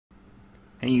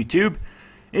Hey YouTube,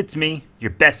 it's me,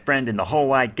 your best friend in the whole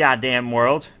wide goddamn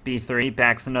world, B3,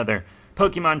 back with another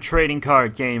Pokemon trading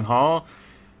card game haul.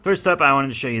 First up, I wanted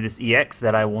to show you this EX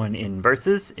that I won in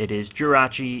Versus. It is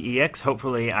Jirachi EX.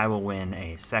 Hopefully I will win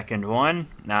a second one.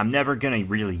 Now, I'm never going to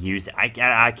really use it.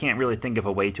 I can't really think of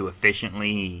a way to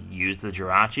efficiently use the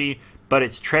Jirachi, but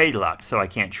it's trade luck, so I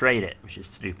can't trade it, which is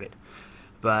stupid.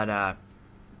 But, yeah,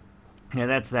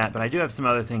 that's that. But I do have some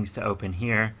other things to open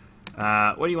here.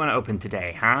 What do you want to open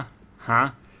today, huh?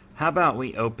 How about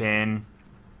we open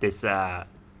this,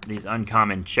 these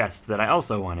uncommon chests that I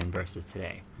also won in Versus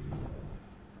today.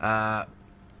 We got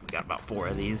about 4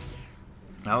 of these.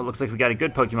 Oh, it looks like we got a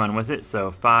good Pokemon with it,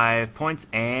 so 5 points.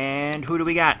 And who do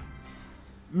we got?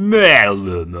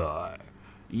 Malamar.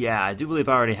 Yeah, I do believe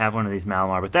I already have one of these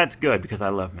Malamar, but that's good because I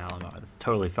love Malamar. That's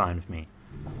totally fine with me.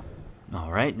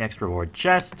 Alright, next reward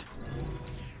chest.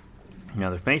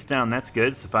 Another face down, that's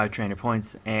good. So 5 trainer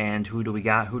points. And who do we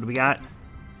got?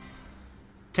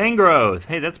 Tangrowth!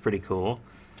 Hey, that's pretty cool.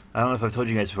 I don't know if I've told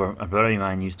you guys before, a buddy of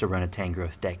mine used to run a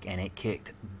Tangrowth deck, and it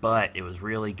kicked butt. It was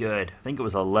really good. I think it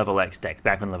was a Level X deck,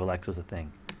 back when Level X was a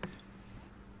thing.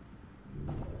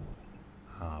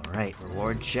 Alright,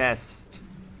 reward chest.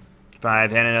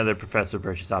 5 and another Professor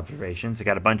Birch's observations. I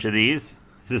got a bunch of these.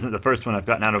 This isn't the first one I've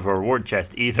gotten out of a reward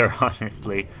chest either,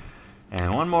 honestly.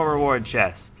 And one more reward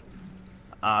chest.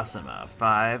 Awesome.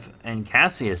 5 and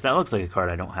Cassius. That looks like a card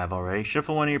I don't have already.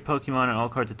 Shuffle one of your Pokemon and all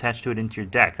cards attached to it into your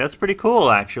deck. That's pretty cool,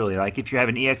 actually. Like, if you have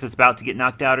an EX that's about to get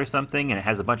knocked out or something and it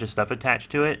has a bunch of stuff attached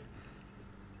to it.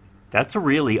 That's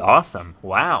really awesome.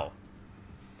 Wow.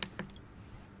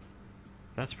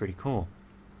 That's pretty cool.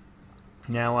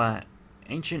 Now,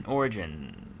 Ancient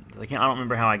Origins. I don't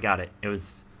remember how I got it. I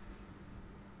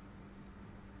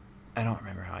don't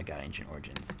remember how I got Ancient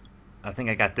Origins. I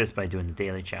think I got this by doing the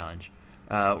daily challenge.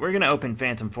 We're going to open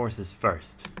Phantom Forces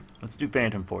first. Let's do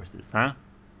Phantom Forces, huh?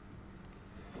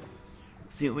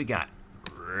 See what we got.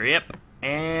 Rip.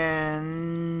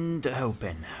 And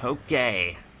open.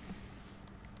 Okay.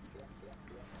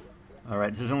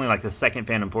 Alright, this is only like the second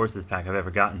Phantom Forces pack I've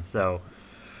ever gotten, so...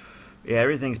 yeah,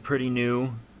 everything's pretty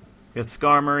new. We got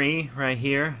Skarmory right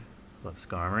here. Love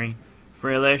Skarmory.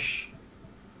 Frillish.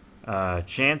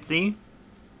 Chansey.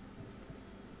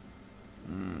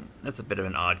 That's a bit of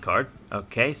an odd card.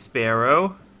 Okay,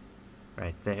 Sparrow.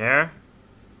 Right there.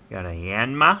 Got a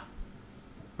Yanma.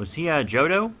 Was he a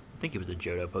Johto? I think he was a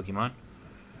Johto Pokemon.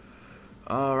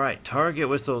 Alright, target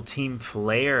whistle Team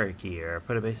Flare gear.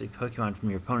 Put a basic Pokemon from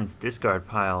your opponent's discard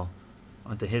pile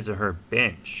onto his or her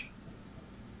bench.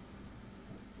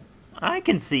 I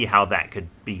can see how that could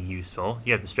be useful.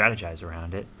 You have to strategize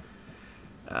around it.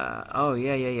 Oh,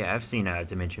 yeah. I've seen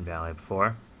Dimension Valley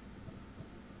before.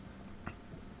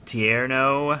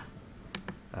 Tierno.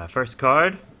 First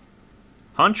card.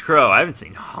 Honchkrow. I haven't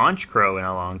seen Honchkrow in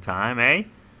a long time, eh?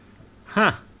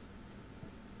 Huh.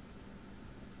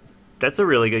 That's a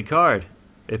really good card.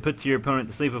 It puts your opponent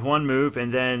to sleep with one move,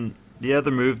 and then the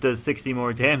other move does 60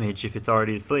 more damage if it's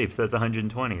already asleep, so that's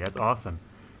 120. That's awesome.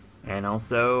 And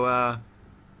also,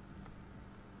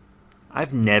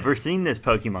 I've never seen this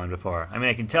Pokemon before. I mean,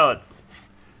 I can tell it's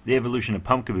the evolution of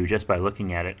Pumpkaboo just by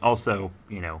looking at it. Also,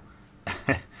 you know,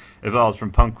 evolves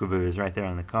from Pumpkaboo is right there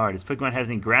on the card. This Pokemon has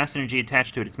any grass energy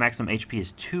attached to it. Its maximum HP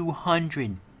is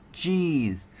 200.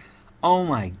 Jeez. Oh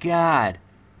my god.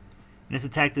 And this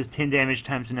attack does 10 damage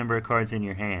times the number of cards in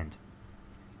your hand.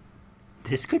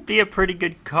 This could be a pretty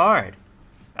good card.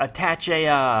 Attach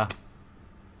a,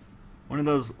 one of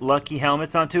those lucky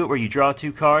helmets onto it where you draw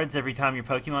 2 cards every time your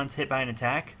Pokemon's hit by an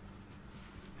attack.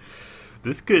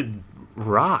 This could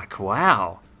rock.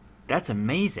 Wow. That's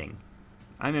amazing.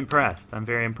 I'm impressed. I'm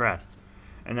very impressed.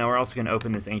 And now we're also going to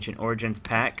open this Ancient Origins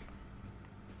pack.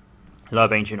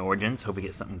 Love Ancient Origins. Hope we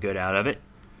get something good out of it.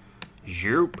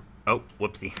 Zherp. Oh,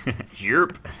 whoopsie.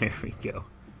 Zherp. There we go.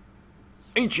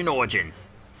 Ancient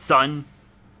Origins. Son.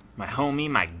 My homie.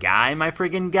 My guy. My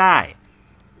friggin' guy.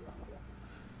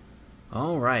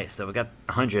 Alright, so we got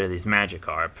 100 of these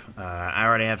Magikarp. I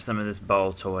already have some of this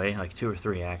ball toy. Like 2 or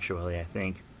 3, actually, I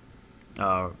think.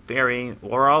 Fairy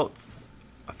Waraltz.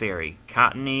 A Fairy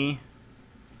Cottony,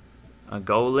 a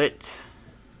Golett,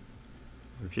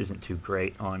 which isn't too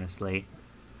great, honestly.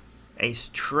 Ace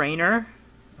Trainer,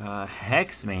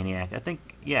 Hex Maniac. I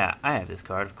think, yeah, I have this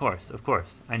card, of course.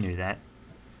 I knew that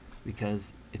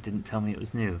because it didn't tell me it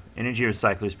was new. Energy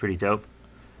Recycler is pretty dope.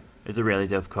 It's a really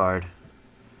dope card.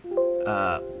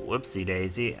 Whoopsie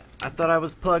daisy. I thought I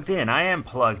was plugged in. I am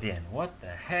plugged in. What the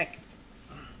heck?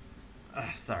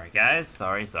 Sorry, guys.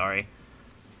 Sorry.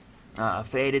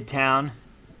 Faded Town.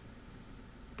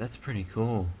 That's pretty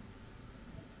cool.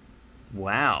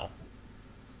 Wow.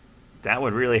 That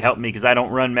would really help me because I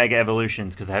don't run Mega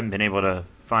Evolutions because I haven't been able to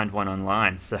find one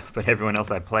online. So, but everyone else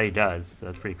I play does. So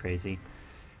that's pretty crazy.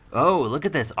 Oh, look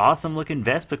at this awesome looking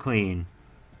Vespiquen.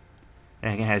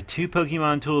 And I can have 2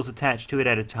 Pokemon tools attached to it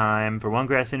at a time. For 1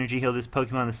 grass energy, heal this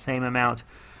Pokemon the same amount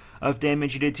of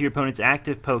damage you did to your opponent's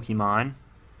active Pokemon,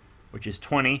 which is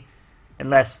 20,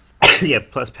 unless you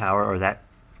have plus power or that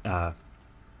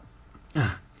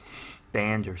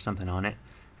band or something on it.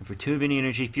 And for 2 of any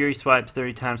energy, Fury swipes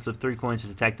 30 times, flip 3 coins,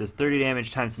 this attack does 30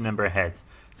 damage times the number of heads.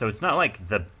 So it's not like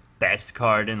the best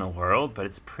card in the world, but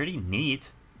it's pretty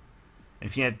neat. And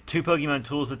if you have 2 Pokemon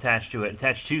tools attached to it,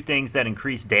 attach 2 things that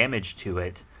increase damage to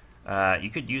it,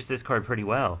 you could use this card pretty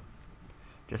well.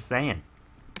 Just saying.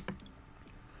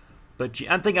 But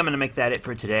I think I'm going to make that it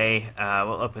for today.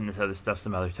 We'll open this other stuff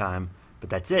some other time. But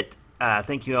that's it.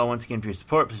 Thank you all once again for your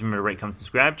support. Please remember to rate, comment,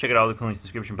 subscribe. Check out all the links in the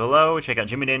description below. Check out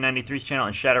JimmyDan93's channel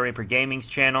and Shadow Reaper Gaming's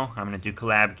channel. I'm going to do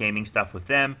collab gaming stuff with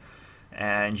them.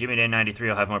 And JimmyDan93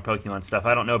 will have more Pokemon stuff.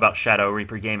 I don't know about Shadow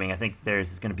Reaper Gaming. I think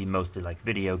theirs is going to be mostly like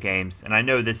video games. And I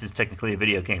know this is technically a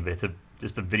video game, but it's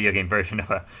just a video game version of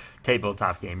a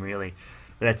tabletop game, really.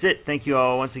 But that's it. Thank you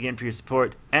all once again for your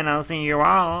support. And I'll see you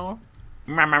all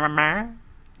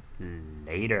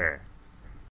later.